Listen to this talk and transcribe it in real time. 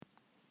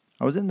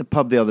I was in the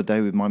pub the other day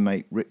with my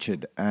mate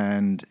Richard,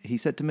 and he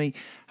said to me,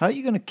 "How are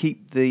you going to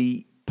keep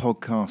the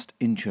podcast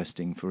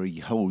interesting for a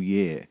whole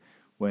year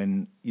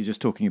when you're just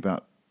talking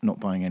about not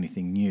buying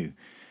anything new?"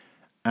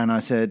 And I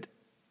said,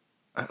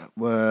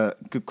 well,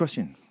 good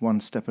question,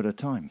 one step at a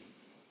time.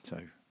 So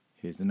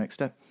here's the next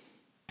step.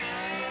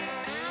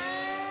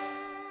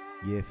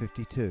 Year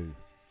 52.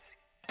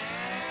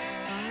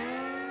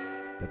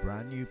 The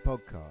brand new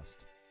podcast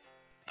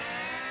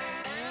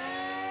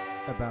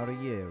about a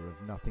year of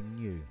nothing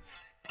new.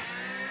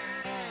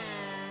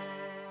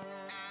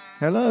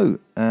 Hello,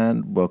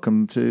 and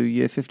welcome to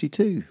Year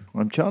 52.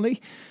 I'm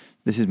Charlie.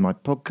 This is my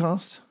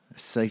podcast, a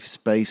safe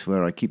space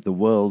where I keep the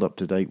world up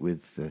to date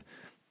with the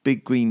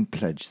big green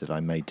pledge that I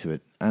made to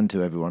it and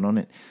to everyone on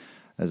it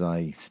as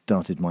I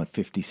started my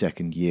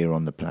 52nd year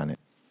on the planet.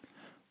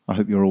 I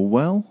hope you're all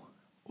well,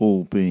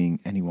 all being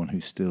anyone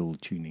who's still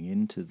tuning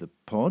in to the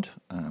pod.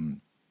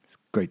 It's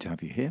great to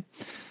have you here.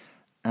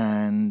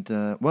 And,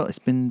 well, it's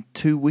been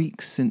 2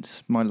 weeks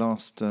since my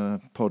last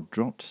pod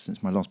dropped,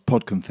 since my last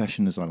pod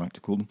confession, as I like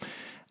to call them.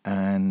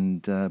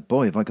 And,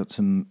 boy, have I got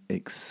some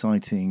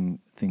exciting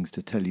things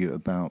to tell you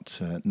about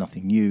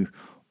nothing new,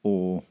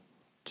 or,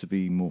 to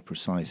be more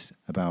precise,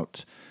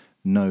 about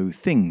no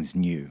things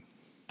new.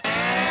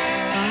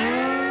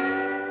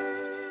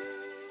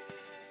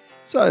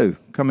 So,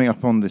 coming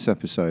up on this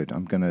episode,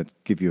 I'm going to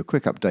give you a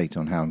quick update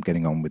on how I'm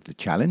getting on with the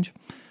challenge.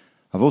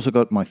 I've also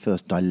got my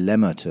first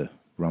dilemma to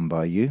run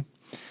by you,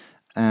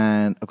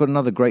 and I've got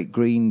another great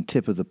green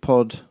tip of the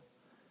pod,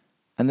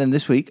 and then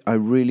this week I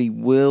really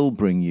will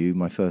bring you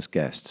my first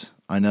guests.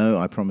 I know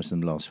I promised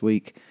them last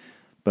week,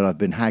 but I've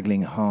been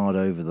haggling hard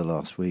over the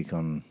last week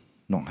on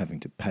not having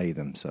to pay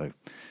them, so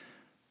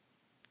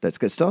let's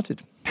get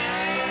started.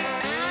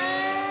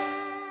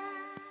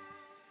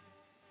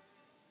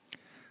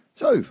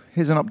 So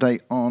here's an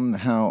update on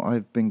how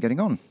I've been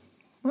getting on.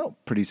 Well,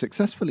 pretty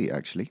successfully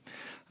actually.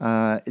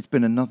 It's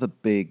been another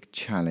big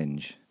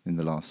challenge in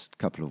the last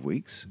couple of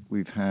weeks.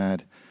 We've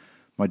had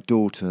my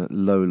daughter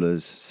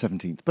Lola's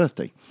 17th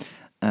birthday,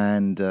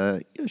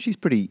 and she's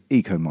pretty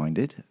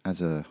eco-minded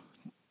as a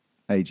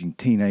aging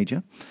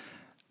teenager,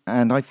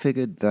 and I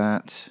figured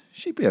that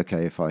she'd be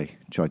okay if I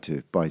tried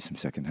to buy some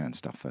second-hand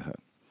stuff for her.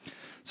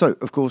 So,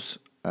 of course,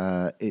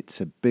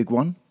 it's a big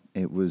one.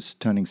 It was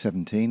turning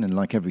 17, and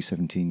like every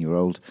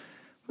 17-year-old,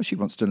 well, she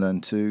wants to learn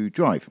to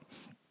drive.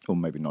 Or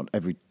maybe not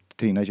every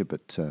teenager,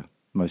 but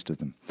most of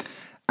them.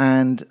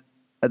 And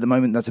at the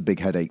moment, that's a big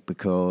headache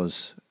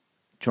because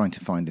trying to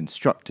find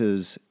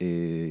instructors,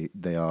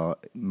 they are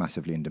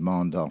massively in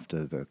demand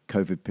after the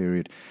COVID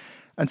period.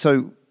 And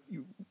so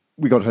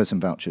we got her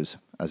some vouchers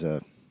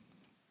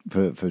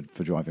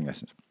for driving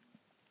lessons.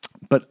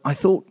 But I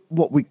thought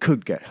what we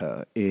could get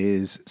her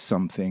is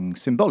something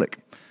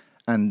symbolic.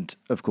 And,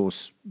 of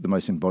course, the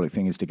most symbolic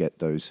thing is to get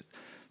those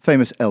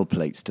famous L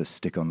plates to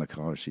stick on the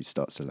car as she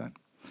starts to learn.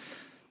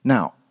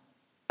 Now,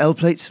 L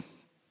plates,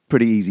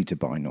 pretty easy to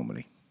buy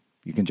normally.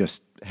 You can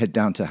just head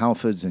down to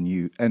Halfords and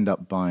you end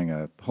up buying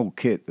a whole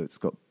kit that's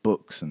got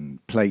books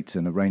and plates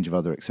and a range of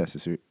other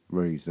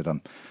accessories that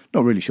I'm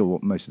not really sure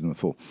what most of them are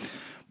for.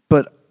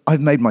 But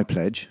I've made my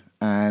pledge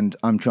and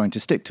I'm trying to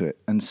stick to it.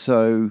 And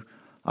so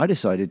I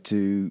decided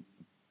to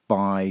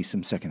buy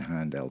some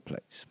second-hand L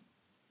plates.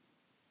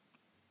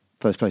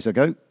 First place I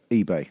go,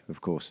 eBay,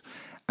 of course.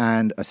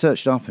 And I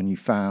searched up and you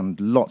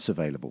found lots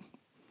available.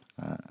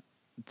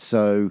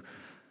 So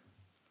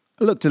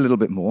I looked a little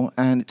bit more,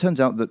 and it turns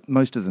out that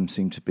most of them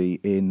seem to be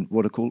in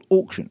what are called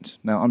auctions.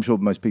 Now, I'm sure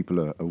most people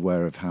are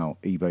aware of how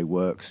eBay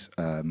works,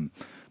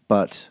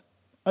 but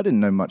I didn't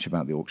know much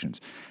about the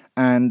auctions.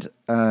 And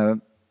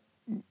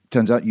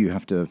turns out you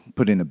have to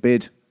put in a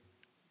bid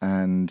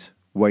and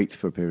wait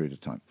for a period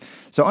of time.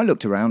 So I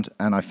looked around,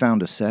 and I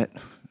found a set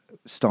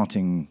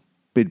starting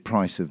bid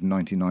price of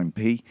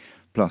 99p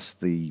plus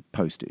the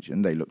postage,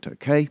 and they looked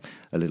okay,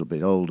 a little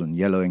bit old and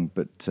yellowing,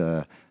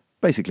 but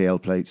basically L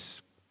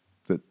plates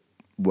that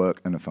work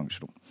and are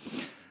functional.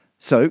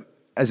 So,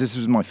 as this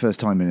was my first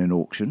time in an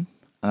auction,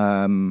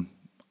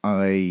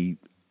 I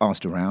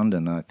asked around,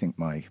 and I think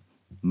my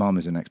mum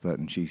is an expert,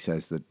 and she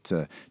says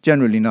that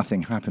generally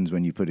nothing happens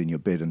when you put in your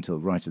bid until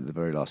right at the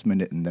very last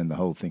minute, and then the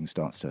whole thing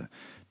starts to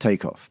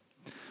take off.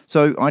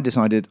 So I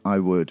decided I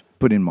would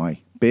put in my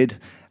bid,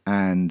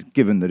 and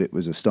given that it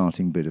was a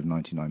starting bid of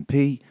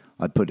 99p,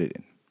 I put it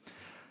in.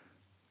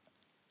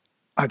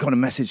 I got a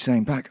message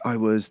saying back I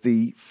was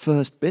the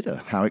first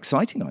bidder. How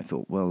exciting, I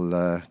thought.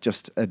 Well,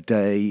 just a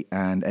day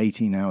and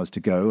 18 hours to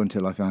go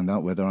until I found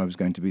out whether I was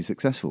going to be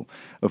successful.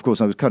 Of course,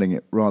 I was cutting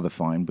it rather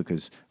fine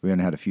because we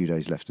only had a few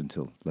days left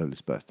until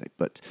Lola's birthday.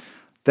 But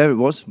there it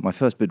was. My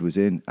first bid was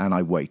in, and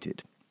I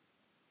waited.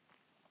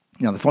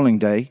 Now, the following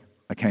day,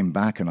 I came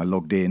back and I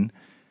logged in,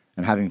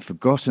 and having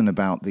forgotten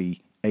about the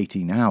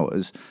 18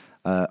 hours,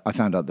 I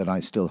found out that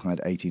I still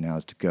had 18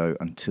 hours to go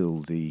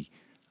until the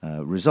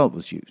result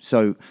was due.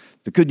 So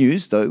the good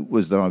news, though,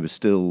 was that I was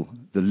still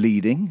the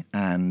leading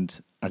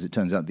and, as it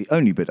turns out, the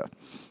only bidder.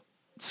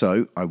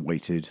 So I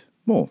waited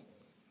more.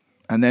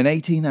 And then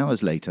 18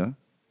 hours later,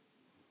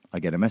 I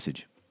get a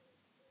message.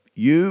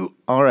 You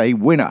are a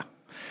winner.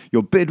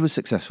 Your bid was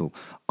successful.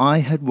 I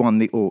had won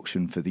the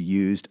auction for the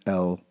used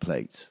L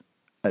plates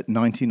at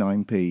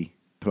 99p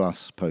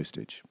plus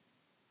postage.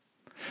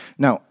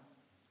 Now,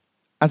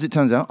 as it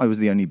turns out, I was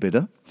the only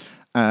bidder,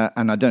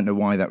 and I don't know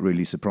why that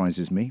really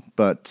surprises me,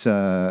 but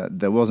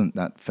there wasn't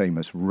that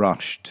famous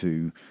rush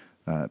to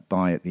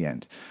buy at the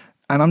end.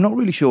 And I'm not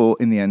really sure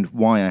in the end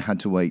why I had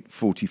to wait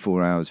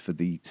 44 hours for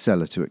the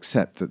seller to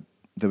accept that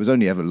there was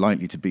only ever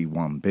likely to be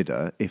one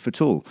bidder, if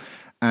at all.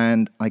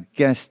 And I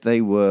guess they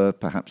were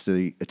perhaps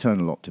the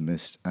eternal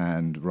optimist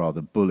and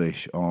rather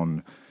bullish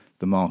on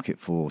the market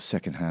for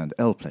second-hand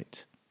L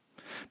plates.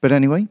 But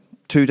anyway,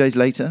 2 days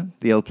later,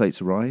 the L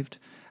plates arrived,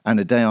 and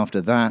a day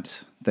after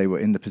that, they were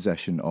in the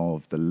possession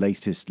of the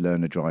latest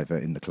learner driver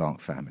in the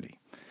Clark family.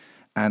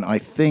 And I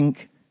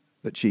think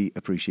that she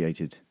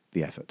appreciated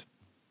the effort.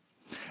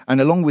 And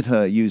along with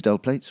her used L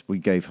plates, we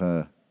gave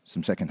her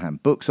some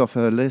second-hand books off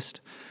her list,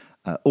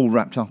 all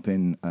wrapped up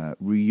in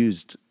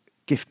reused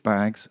gift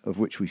bags, of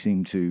which we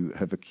seem to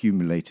have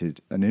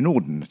accumulated an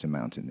inordinate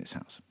amount in this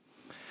house.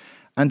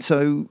 And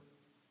so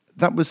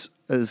that was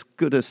as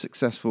good a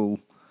successful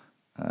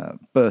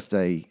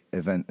birthday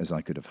event as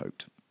I could have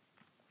hoped.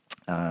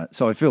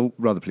 So I feel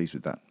rather pleased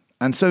with that.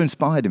 And so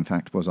inspired, in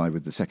fact, was I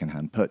with the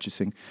second-hand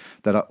purchasing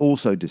that I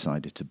also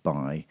decided to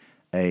buy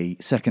a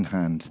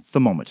second-hand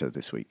thermometer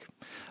this week.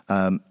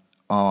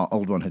 Our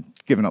old one had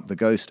given up the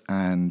ghost,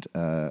 and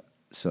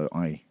so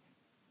I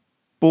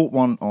bought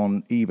one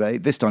on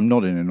eBay, this time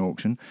not in an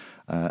auction.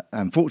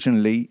 And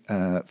fortunately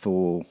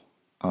for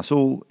us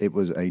all, it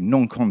was a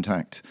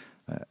non-contact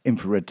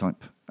infrared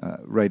type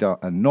radar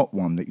and not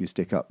one that you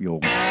stick up your...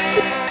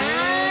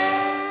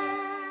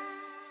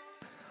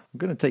 I'm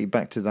going to take you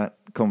back to that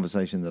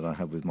conversation that I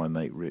had with my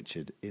mate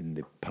Richard in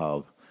the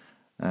pub.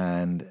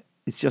 And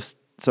it's just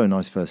so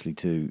nice, firstly,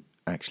 to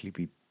actually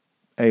be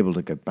able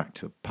to go back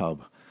to a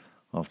pub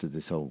after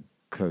this whole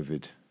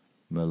COVID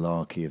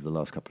malarkey of the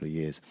last couple of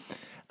years.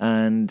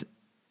 And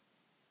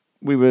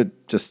we were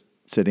just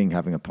sitting,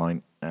 having a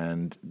pint,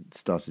 and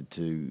started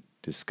to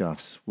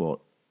discuss what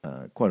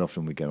quite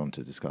often we get on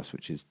to discuss,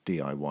 which is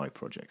DIY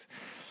projects.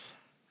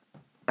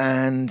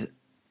 And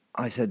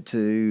I said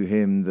to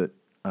him that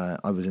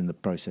I was in the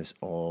process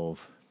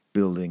of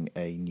building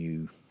a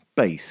new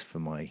base for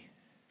my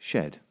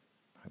shed.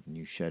 I have a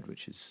new shed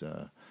which has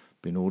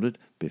been ordered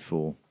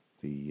before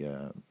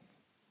the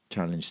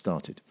challenge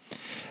started.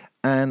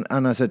 And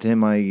I said to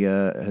him I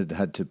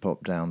had to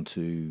pop down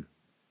to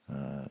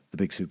the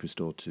big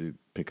superstore to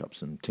pick up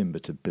some timber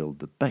to build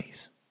the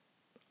base.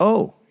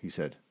 Oh, he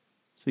said,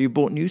 so you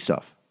bought new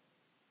stuff?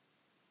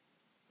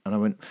 And I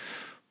went,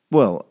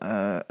 well,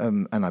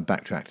 and I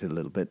backtracked it a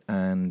little bit,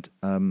 and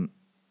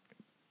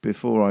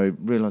before I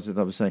realised what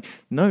I was saying,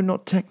 no,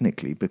 not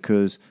technically,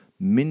 because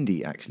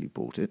Mindy actually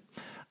bought it,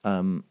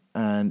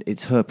 and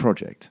it's her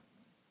project.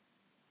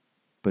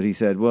 But he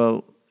said,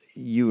 well,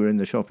 you were in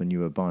the shop and you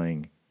were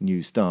buying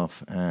new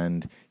stuff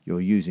and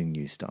you're using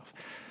new stuff.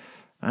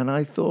 And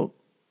I thought,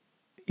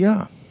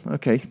 yeah,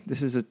 okay,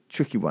 this is a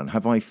tricky one.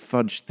 Have I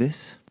fudged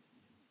this?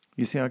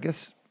 You see, I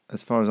guess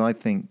as far as I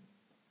think,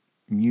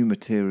 new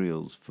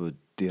materials for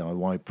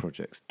DIY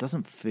projects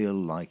doesn't feel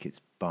like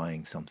it's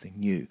buying something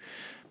new.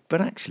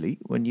 But actually,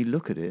 when you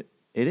look at it,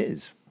 it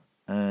is.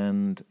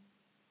 And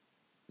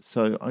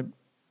so I'm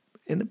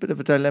in a bit of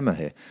a dilemma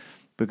here,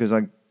 because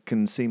I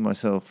can see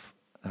myself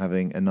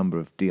having a number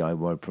of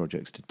DIY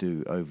projects to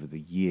do over the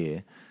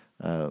year,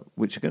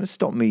 which are going to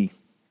stop me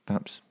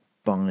perhaps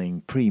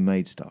buying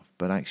pre-made stuff,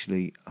 but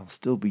actually I'll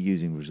still be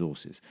using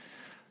resources.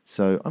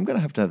 So I'm going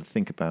to have a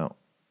think about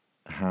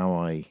how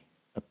I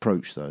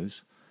approach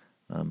those.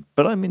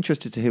 But I'm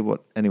interested to hear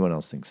what anyone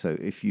else thinks. So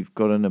if you've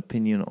got an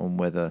opinion on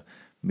whether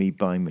me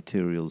buying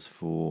materials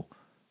for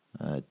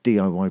a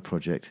DIY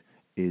project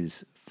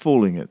is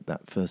falling at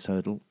that first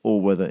hurdle,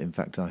 or whether in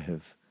fact I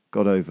have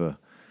got over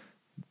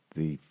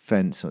the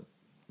fence at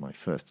my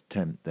first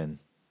attempt, then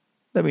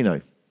let me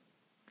know.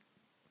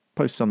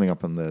 Post something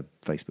up on the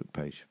Facebook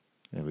page.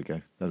 There we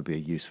go. That'll be a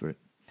use for it.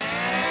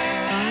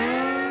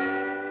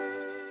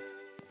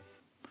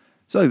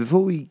 So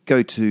before we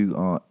go to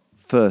our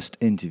first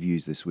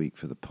interviews this week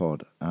for the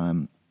pod,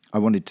 I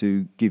wanted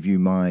to give you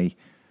my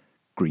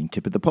green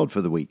tip of the pod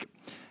for the week.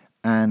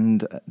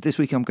 And this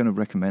week I'm going to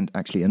recommend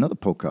actually another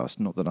podcast.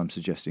 Not that I'm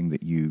suggesting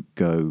that you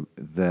go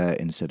there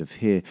instead of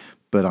here,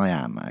 but I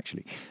am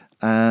actually.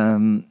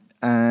 And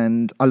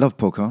I love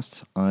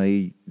podcasts.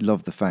 I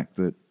love the fact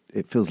that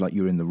it feels like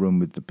you're in the room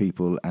with the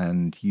people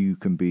and you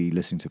can be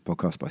listening to a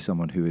podcast by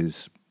someone who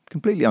is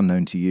completely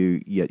unknown to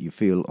you, yet you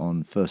feel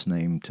on first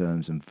name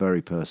terms and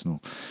very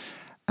personal.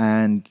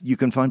 And you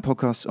can find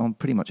podcasts on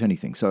pretty much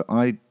anything. So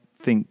I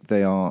think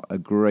they are a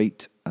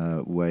great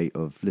way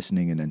of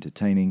listening and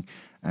entertaining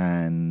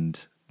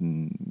and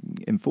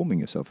informing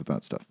yourself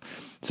about stuff.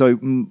 So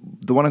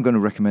the one I'm going to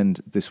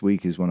recommend this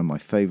week is one of my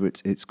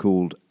favorites. It's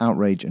called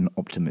Outrage and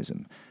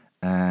Optimism.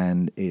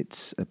 And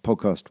it's a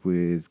podcast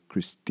with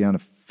Christiana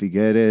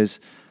Figueres,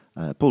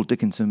 Paul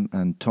Dickinson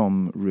and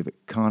Tom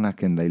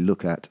Rivett-Carnac, and they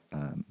look at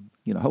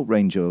a whole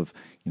range of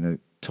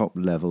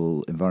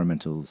top-level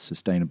environmental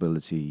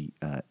sustainability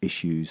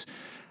issues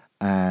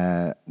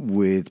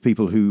with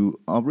people who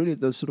are really at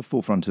the sort of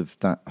forefront of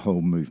that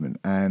whole movement.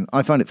 And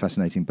I find it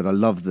fascinating, but I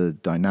love the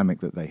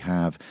dynamic that they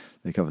have.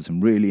 They cover some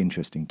really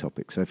interesting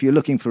topics. So if you're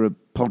looking for a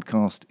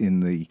podcast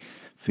in the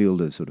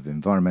field of sort of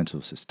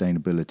environmental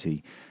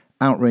sustainability,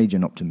 outrage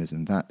and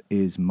optimism, that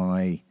is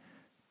my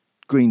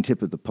green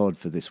tip of the pod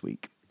for this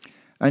week.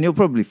 And you'll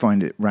probably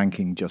find it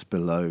ranking just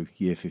below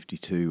Year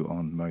 52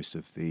 on most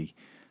of the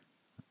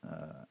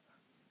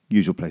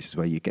usual places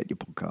where you get your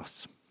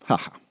podcasts.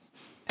 Haha.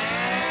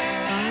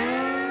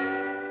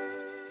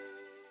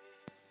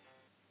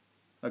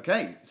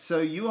 Okay, so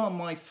you are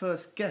my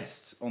first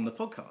guest on the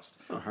podcast.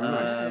 Oh, how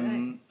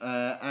nice.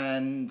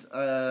 And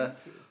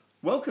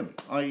welcome.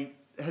 I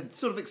had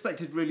sort of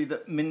expected really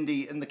that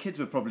Mindy and the kids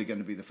were probably going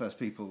to be the first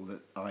people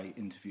that I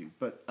interviewed,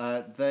 but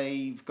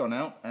they've gone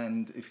out,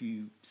 and if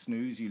you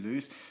snooze, you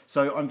lose.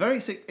 So I'm very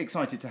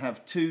excited to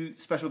have two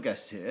special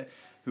guests here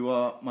who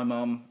are my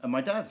mum and my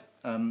dad.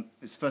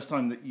 It's the first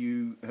time that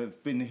you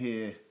have been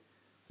here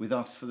with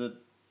us for the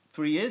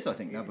 3 years, I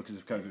think, now because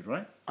of COVID,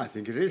 right? I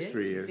think it is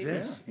 3 years,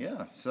 yes.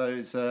 Yeah. So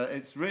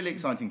it's really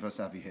exciting for us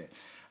to have you here.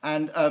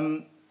 And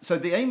so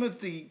the aim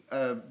of the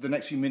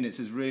next few minutes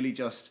is really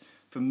just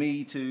for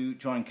me to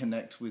try and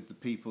connect with the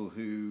people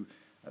who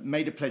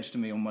made a pledge to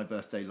me on my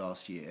birthday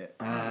last year.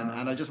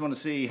 And I just want to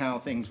see how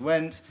things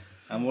went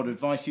and what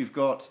advice you've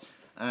got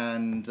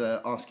and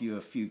ask you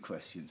a few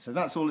questions. So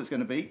that's all it's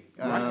going to be.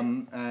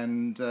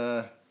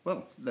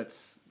 Well,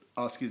 let's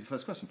ask you the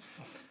first question.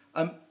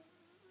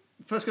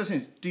 First question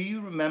is, do you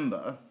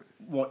remember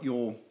what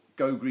your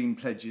Go Green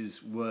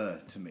pledges were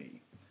to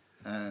me?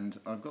 And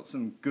I've got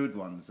some good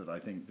ones that I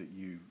think that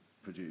you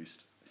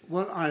produced.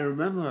 Well, I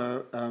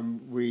remember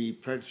we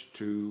pledged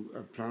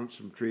to plant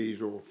some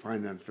trees or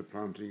finance the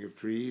planting of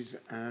trees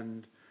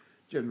and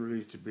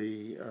generally to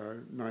be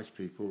nice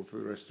people for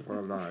the rest of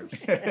our lives.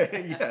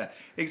 Yeah,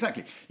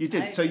 exactly. You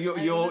did. So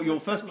your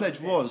first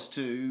pledge was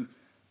to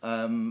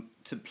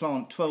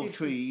plant 12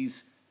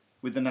 trees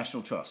with the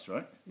National Trust,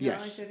 right? No,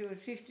 Yes. I thought it was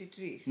 50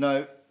 trees.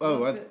 No.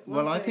 Oh, I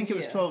per think it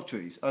was year. 12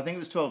 trees. I think it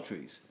was 12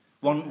 trees.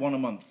 One a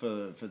month for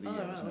the year.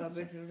 Right, or something. I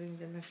better ring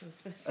the National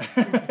Trust.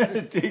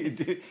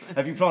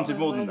 Have you planted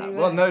more than that?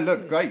 Well, no.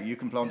 Look, great. You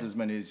can plant as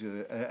many as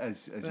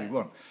you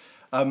want.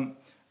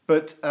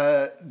 But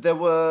there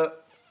were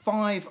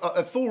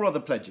 4 other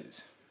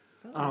pledges.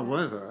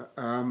 Were there?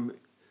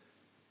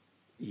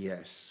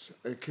 Yes.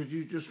 Could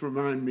you just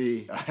remind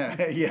me?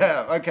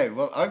 Yeah. Okay.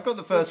 Well, I've got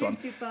the first one.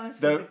 £50 for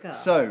the car.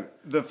 So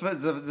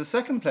the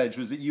second pledge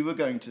was that you were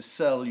going to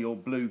sell your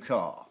blue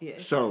car,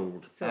 Yes.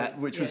 Sold.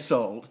 which was yes.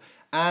 sold.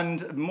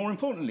 And more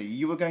importantly,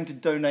 you were going to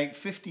donate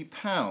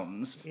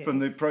 £50 from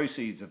the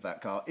proceeds of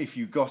that car, if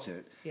you got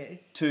it,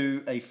 Yes.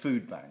 to a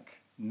food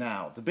bank.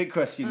 Now, the big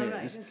question Oh,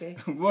 right, is, okay.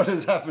 what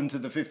has happened to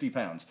the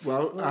 £50?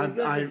 Well, Well, we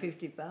got I the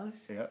 £50.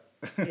 Yeah.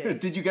 Yes.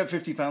 Did you get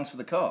 £50 for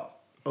the car?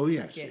 oh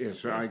yes, Yes,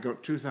 yes. yes. I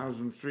got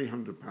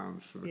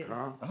 £2,300 for the Yes.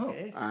 car, Oh.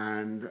 Yes.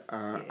 and Yes.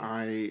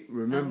 I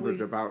remembered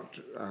we- about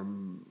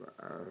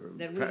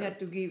Then we had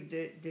to give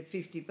the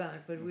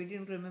 £50, but we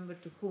didn't remember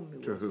to whom it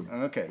was. to whom.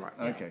 Okay.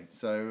 Right. Okay.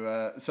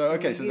 So we'll so the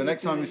give it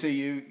next to time we the- see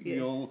you, yes.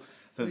 you'll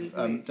have We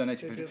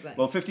donated to the 50. bank.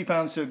 Well,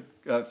 £50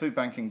 to food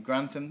bank in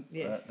Grantham.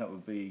 Yes. That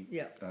would be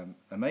Yeah.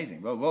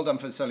 amazing. Well done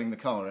for selling the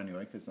car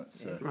anyway, because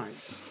that's Yes. Right.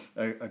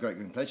 a great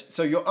green pledge.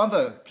 So your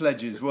other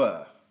pledges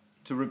were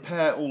to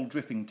repair all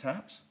dripping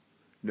taps.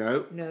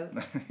 No. No.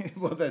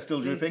 Well, they're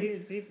still They're dripping.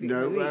 still dripping.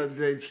 No, with.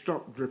 they've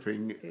stopped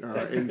dripping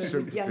Exactly. in We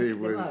sympathy yanked them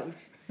with. out.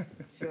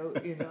 So,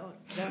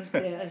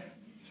 downstairs,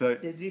 So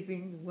the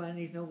dripping one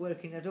is not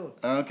working at all.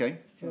 okay.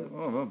 So-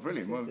 Oh, well,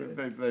 brilliant. Well, so-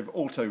 they've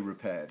auto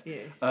repaired.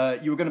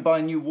 Yes. You were going to buy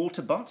a new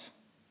water butt.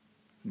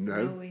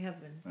 No, No. we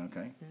haven't.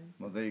 Okay.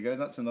 Well, there you go.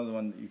 That's another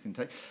one that you can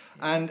take.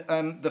 And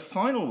the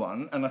final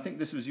one, and I think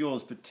this was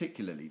yours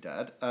particularly,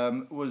 Dad,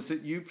 was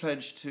that you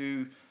pledged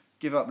to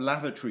give up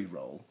lavatory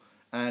roll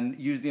and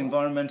use the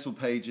environmental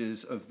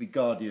pages of The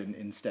Guardian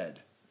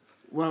instead.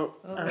 Well,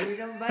 Oh, we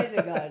don't buy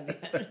the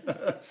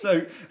Guardian.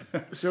 So,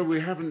 so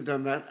we haven't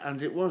done that,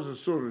 and it was a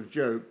sort of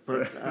joke,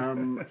 but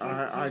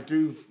I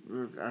do.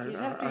 You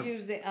have to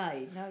use the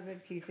I, now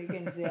that he's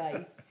against the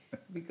I,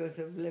 because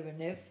of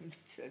 11F.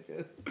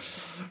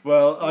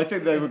 well, I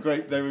think they were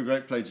great. They were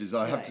great pledges.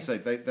 I have to say,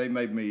 Right. they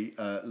made me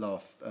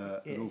laugh an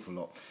Yes. awful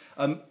lot.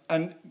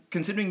 And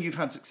considering you've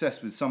had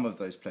success with some of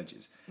those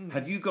pledges,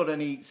 have you got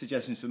any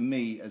suggestions for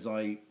me as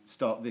I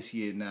start this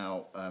year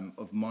now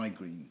of my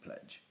green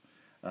pledge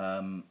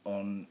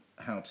on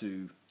how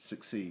to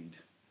succeed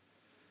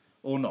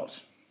or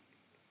not?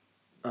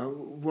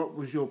 What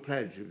was your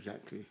pledge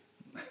exactly?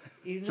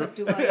 It's not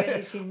to buy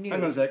anything new.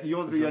 Hang on a sec.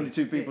 You're the only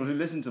two people who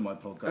listen to my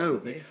podcast. Oh. I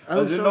think. Yes. Oh,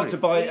 Oh, not to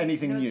sorry. buy Yes,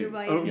 anything not to new.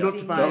 buy Oh, not to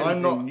anything buy So new. I'm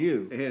anything not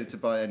new. here to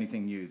buy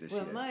anything new this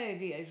Well, year. my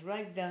idea is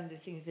write down the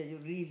things that you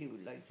really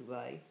would like to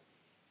buy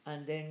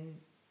and then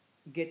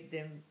get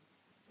them,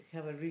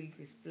 have a real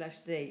splash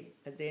day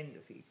at the end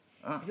of it.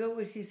 Ah. It's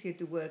always easier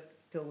to work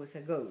towards a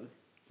goal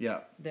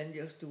Yeah. than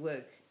just to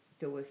work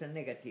towards a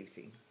negative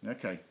thing.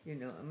 Okay. You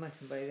know, I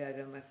mustn't buy that,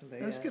 I mustn't buy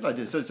That's a that. good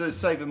idea. So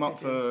save them up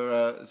for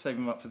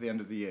the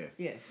end of the year.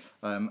 Yes.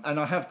 And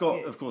I have got,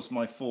 Yes. of course,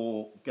 my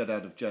 4 get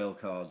out of jail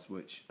cards,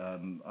 which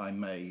I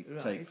may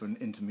take Right. for an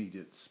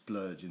intermediate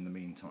splurge in the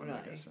meantime. I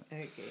Right. guess.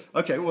 Okay.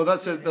 Okay. Well,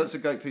 that's a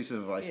great piece of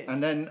advice. Yes.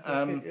 And then,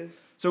 That's it.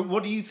 so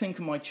what do you think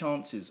are my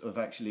chances of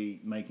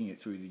actually making it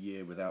through the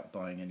year without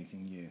buying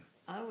anything new?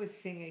 I would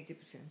think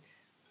 80%.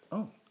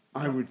 Oh.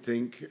 I would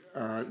think,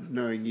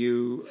 knowing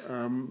you,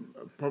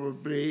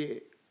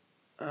 probably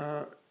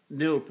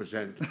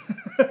 0%.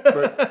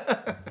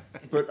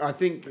 But I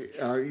think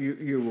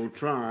you will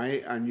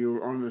try and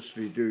you'll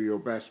honestly do your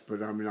best.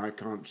 But I mean, I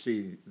can't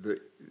see that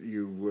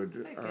you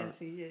would. I can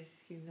suggest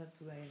him not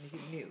to buy anything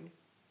new.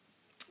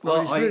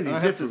 Well, it's really I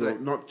have to difficult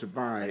say, not to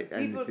buy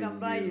anything People can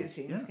buy new. you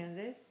things, Yeah. can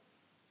they?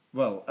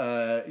 well,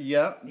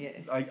 yeah.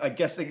 Yes. I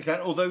guess they can.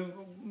 Although,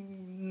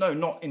 no,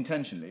 not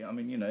intentionally. I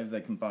mean, you know,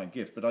 they can buy a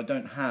gift, but I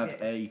don't have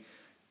Yes. a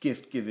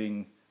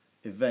gift-giving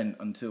event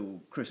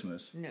until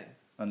Christmas. No.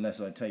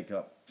 Unless I take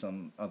up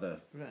some other,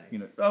 Right. you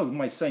know, oh,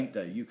 my Saint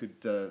Day. You could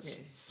Yes,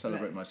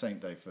 celebrate right. my Saint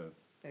Day for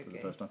the Okay.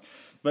 first time.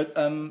 But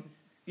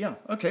yeah,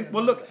 okay.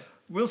 Well, look,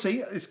 we'll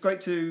see. It's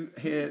great to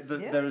hear that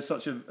Yeah. there is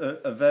such a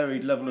varied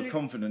It's level of fully-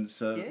 confidence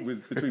Yes.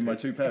 between my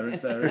 2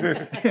 parents there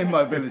in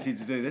my ability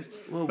to do this.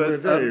 Well, But, we're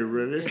very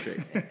realistic.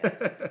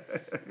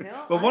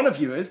 No, well, one of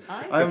you is.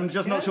 I I'm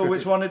just not sure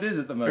which one it is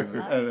at the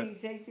moment. I think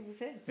it's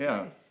 80%.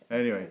 Yeah. Yes.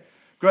 Anyway, Good.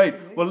 great.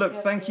 Good. Well, look,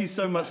 Yeah, thank you yeah,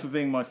 so much yeah. for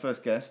being my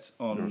first guest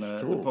on Not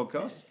at the all.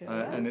 podcast, Yes, all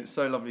right. and it's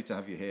so lovely to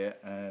have you here.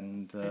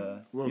 And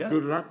Well, yeah,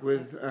 good luck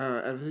with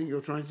everything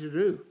you're trying to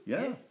do.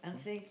 yeah. Yes, and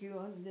thank you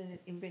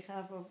in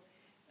behalf of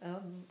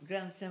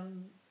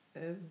Grantham.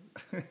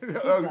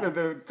 Oh,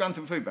 the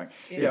Grantham Food Bank.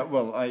 Yes. Yeah.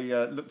 Well, I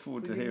look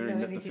forward We to didn't hearing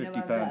know that the anything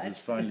 £50 about that. has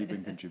finally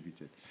been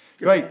contributed.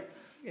 Great.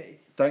 Great.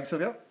 Thanks,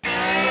 Sylvia.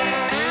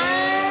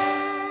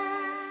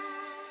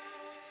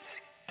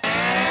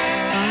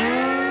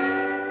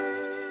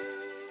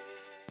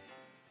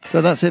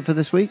 So that's it for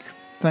this week.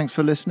 Thanks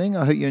for listening.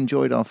 I hope you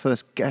enjoyed our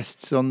first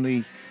guests on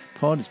the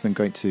pod. It's been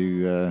great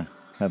to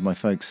have my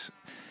folks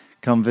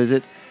come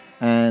visit.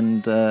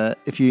 And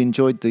if you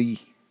enjoyed the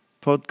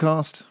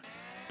podcast,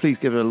 please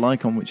give it a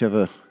like on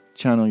whichever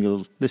channel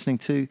you're listening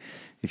to.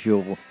 If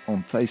you're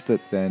on Facebook,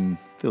 then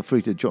feel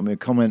free to drop me a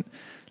comment.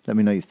 Let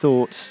me know your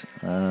thoughts.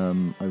 I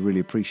really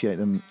appreciate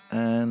them.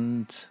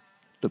 And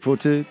look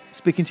forward to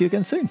speaking to you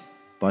again soon.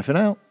 Bye for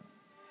now.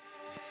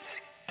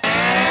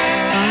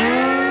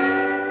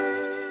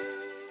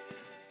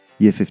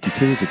 Year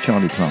 52 is a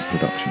Charlie Clark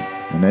production,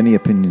 and any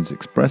opinions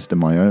expressed are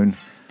my own,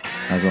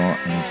 as are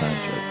any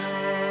bad jokes.